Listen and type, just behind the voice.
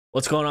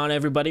What's going on,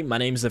 everybody? My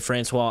name is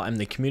Francois. I'm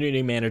the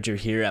community manager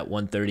here at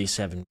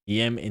 1:37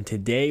 p.m. and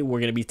today we're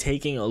going to be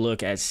taking a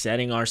look at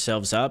setting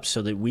ourselves up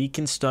so that we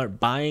can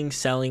start buying,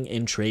 selling,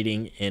 and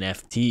trading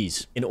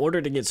NFTs. In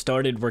order to get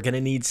started, we're going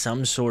to need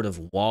some sort of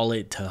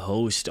wallet to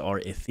host our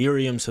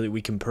Ethereum so that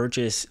we can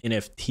purchase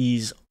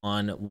NFTs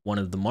on one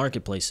of the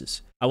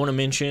marketplaces. I want to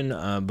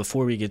mention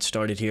before we get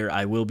started here,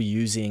 I will be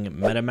using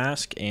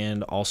MetaMask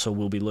and also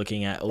we'll be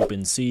looking at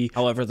OpenSea.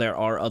 However, there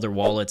are other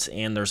wallets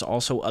and there's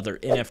also other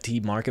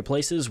NFT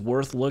marketplaces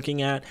worth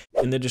looking at.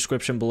 In the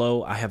description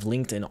below, I have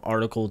linked an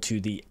article to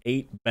the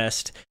 8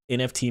 best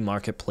NFT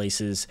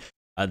marketplaces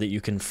that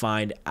you can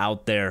find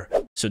out there.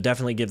 So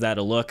definitely give that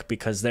a look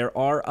because there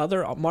are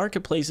other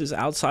marketplaces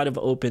outside of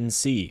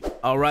OpenSea.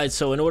 All right,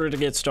 so in order to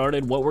get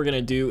started, what we're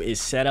gonna do is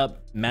set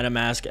up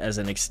MetaMask as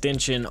an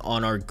extension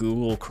on our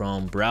Google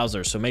Chrome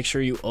browser. So make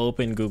sure you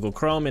open Google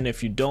Chrome, and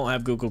if you don't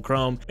have Google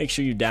Chrome, make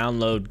sure you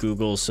download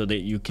Google so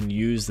that you can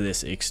use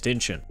this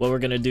extension. What we're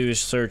gonna do is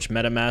search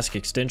MetaMask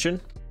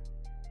extension.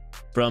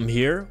 From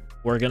here,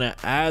 we're gonna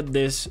add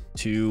this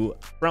to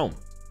Chrome.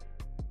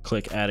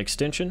 Click add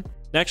extension.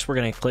 Next, we're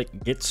going to click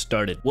get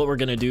started. What we're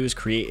going to do is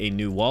create a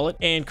new wallet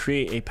and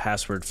create a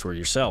password for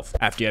yourself.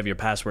 After you have your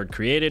password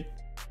created,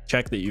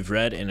 check that you've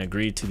read and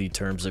agreed to the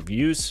terms of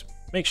use.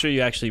 Make sure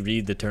you actually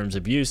read the terms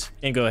of use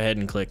and go ahead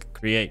and click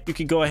create. You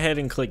can go ahead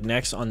and click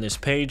next on this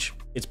page.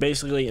 It's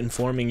basically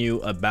informing you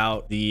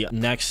about the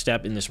next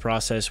step in this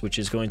process, which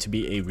is going to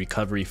be a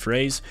recovery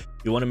phrase.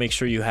 You want to make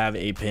sure you have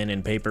a pen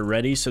and paper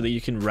ready so that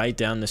you can write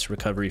down this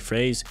recovery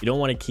phrase. You don't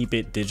want to keep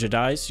it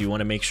digitized. You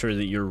want to make sure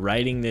that you're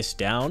writing this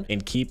down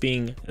and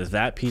keeping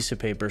that piece of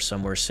paper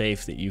somewhere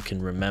safe that you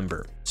can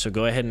remember. So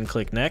go ahead and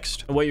click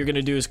next. And what you're going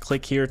to do is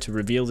click here to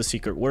reveal the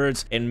secret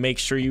words and make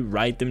sure you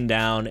write them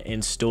down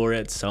and store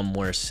it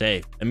somewhere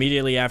safe.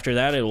 Immediately after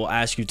that, it will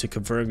ask you to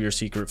confirm your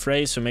secret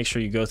phrase. So make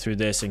sure you go through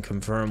this and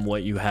confirm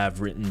what you have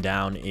written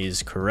down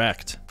is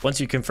correct. Once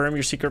you confirm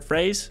your secret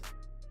phrase,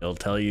 it'll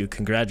tell you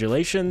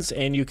congratulations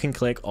and you can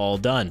click all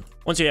done.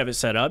 Once you have it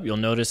set up, you'll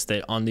notice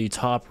that on the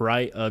top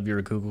right of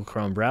your Google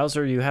Chrome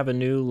browser, you have a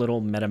new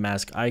little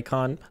MetaMask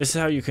icon. This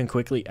is how you can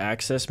quickly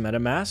access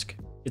MetaMask.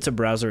 It's a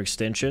browser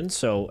extension,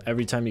 so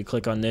every time you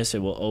click on this, it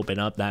will open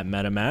up that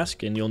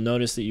MetaMask and you'll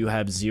notice that you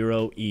have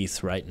 0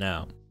 ETH right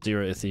now,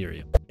 0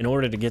 Ethereum. In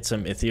order to get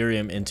some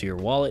Ethereum into your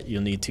wallet,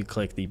 you'll need to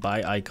click the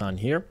buy icon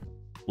here.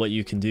 What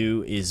you can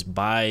do is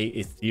buy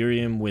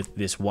Ethereum with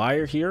this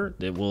wire here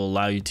that will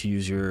allow you to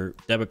use your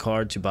debit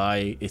card to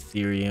buy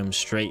Ethereum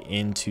straight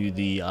into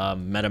the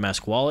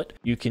MetaMask wallet.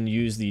 You can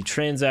use the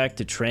Transact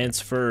to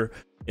transfer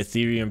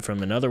Ethereum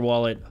from another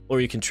wallet,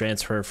 or you can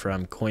transfer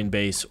from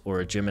Coinbase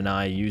or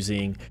Gemini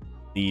using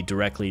the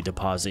directly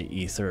deposit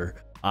Ether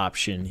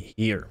option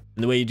here.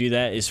 And the way you do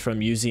that is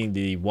from using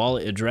the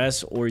wallet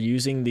address or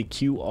using the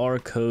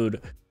QR code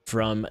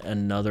from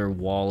another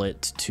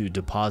wallet to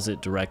deposit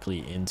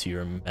directly into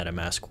your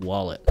MetaMask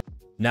wallet.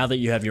 Now that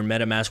you have your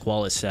MetaMask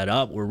wallet set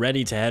up, we're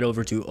ready to head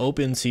over to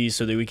OpenSea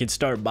so that we can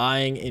start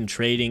buying and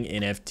trading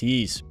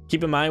NFTs.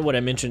 Keep in mind what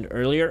I mentioned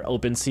earlier,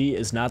 OpenSea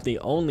is not the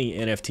only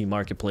NFT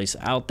marketplace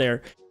out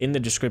there. In the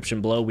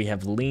description below, we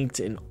have linked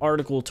an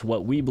article to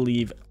what we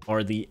believe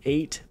are the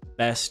 8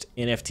 best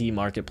NFT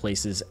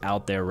marketplaces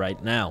out there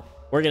right now.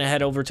 We're going to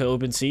head over to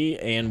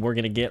OpenSea and we're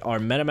going to get our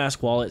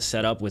MetaMask wallet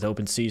set up with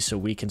OpenSea so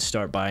we can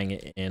start buying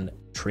it and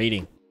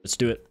trading. Let's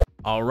do it.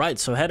 All right,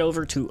 so head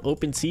over to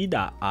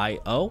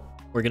OpenSea.io.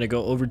 We're going to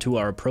go over to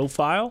our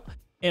profile,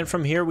 and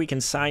from here we can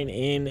sign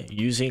in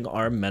using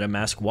our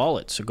MetaMask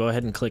wallet. So go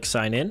ahead and click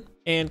sign in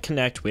and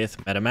connect with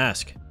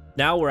MetaMask.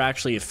 Now we're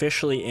actually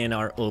officially in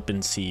our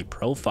OpenSea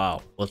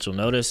profile. What you'll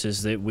notice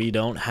is that we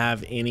don't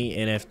have any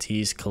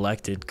NFTs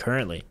collected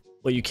currently.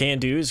 What you can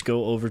do is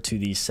go over to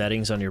the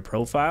settings on your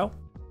profile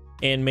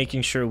and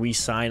making sure we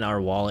sign our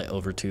wallet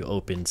over to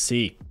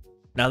OpenSea.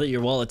 Now that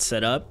your wallet's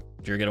set up,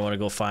 you're going to want to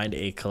go find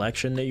a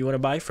collection that you want to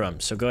buy from.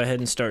 So go ahead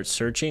and start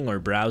searching or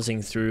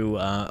browsing through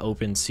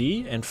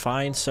OpenSea and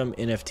find some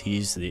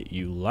NFTs that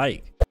you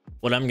like.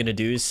 What I'm going to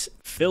do is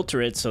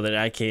filter it so that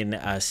I can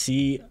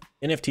see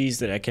NFTs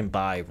that I can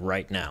buy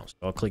right now. So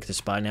I'll click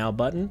this buy now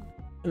button,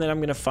 and then I'm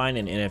going to find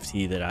an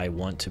NFT that I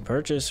want to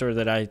purchase or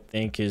that I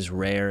think is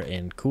rare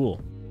and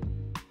cool.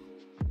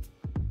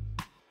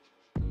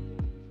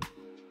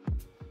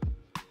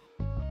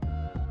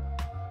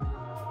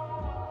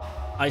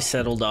 I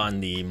settled on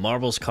the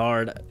Marbles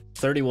card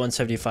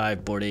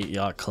 3175 Bored Ape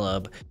Yacht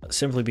Club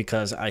simply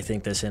because I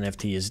think this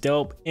NFT is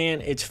dope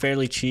and it's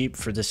fairly cheap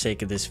for the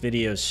sake of this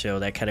video, so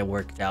that kind of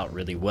worked out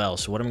really well.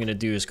 So what I'm going to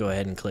do is go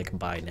ahead and click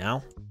buy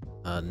now.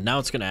 Now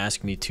it's going to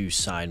ask me to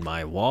sign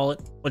my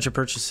wallet. Once your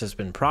purchase has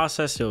been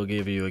processed, it will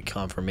give you a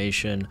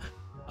confirmation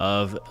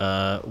of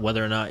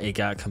whether or not it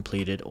got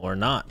completed or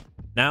not.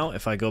 Now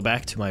if I go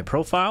back to my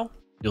profile,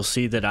 you'll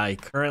see that I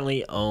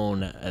currently own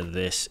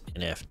this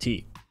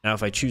NFT. Now,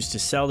 if I choose to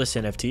sell this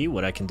NFT,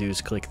 what I can do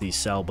is click the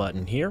sell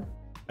button here.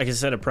 I can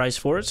set a price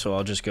for it, so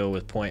I'll just go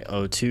with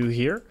 0.02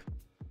 here,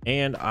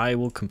 and I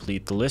will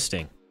complete the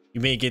listing. You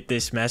may get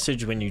this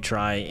message when you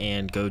try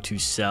and go to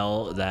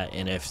sell that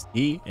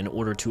NFT. In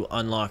order to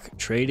unlock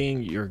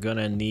trading, you're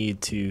gonna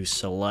need to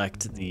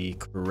select the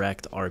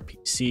correct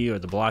RPC or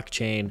the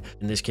blockchain.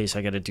 In this case,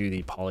 I gotta do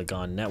the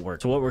Polygon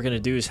network. So what we're gonna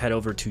do is head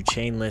over to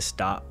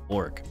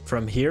chainlist.org.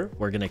 From here,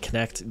 we're gonna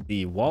connect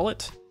the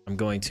wallet. I'm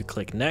going to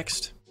click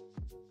next,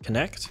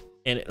 connect.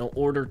 And in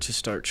order to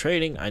start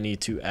trading, I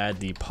need to add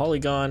the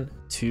Polygon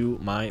to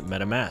my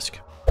MetaMask.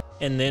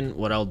 And then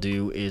what I'll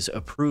do is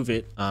approve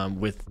it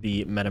with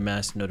the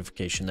MetaMask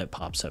notification that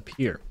pops up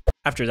here.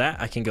 After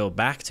that, I can go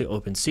back to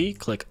OpenSea,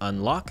 click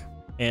unlock,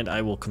 and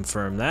I will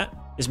confirm that.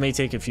 This may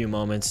take a few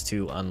moments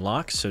to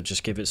unlock, so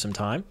just give it some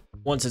time.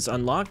 Once it's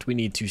unlocked, we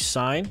need to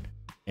sign,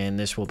 and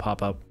this will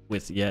pop up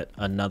with yet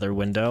another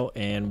window,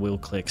 and we'll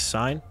click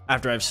sign.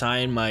 After I've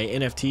signed, my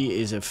NFT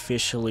is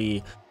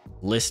officially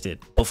listed.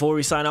 Before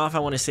we sign off, I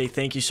want to say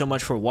thank you so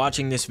much for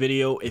watching this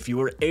video. If you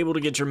were able to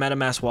get your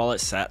MetaMask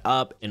wallet set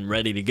up and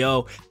ready to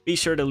go, be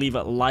sure to leave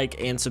a like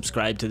and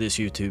subscribe to this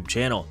YouTube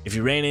channel. If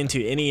you ran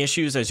into any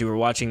issues as you were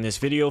watching this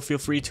video, feel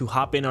free to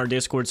hop in our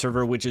Discord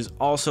server, which is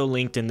also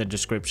linked in the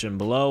description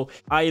below.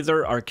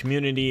 Either our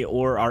community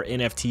or our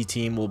NFT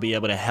team will be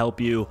able to help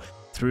you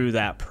through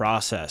that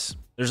process.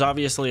 There's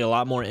obviously a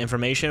lot more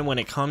information when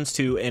it comes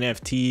to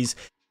NFTs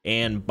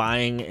and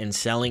buying and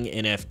selling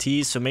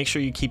NFTs, so make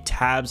sure you keep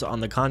tabs on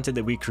the content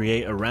that we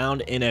create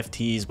around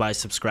NFTs by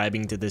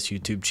subscribing to this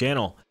YouTube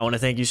channel. I want to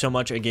thank you so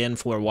much again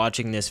for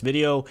watching this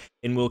video,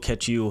 and we'll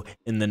catch you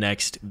in the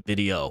next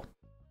video.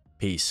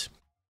 Peace.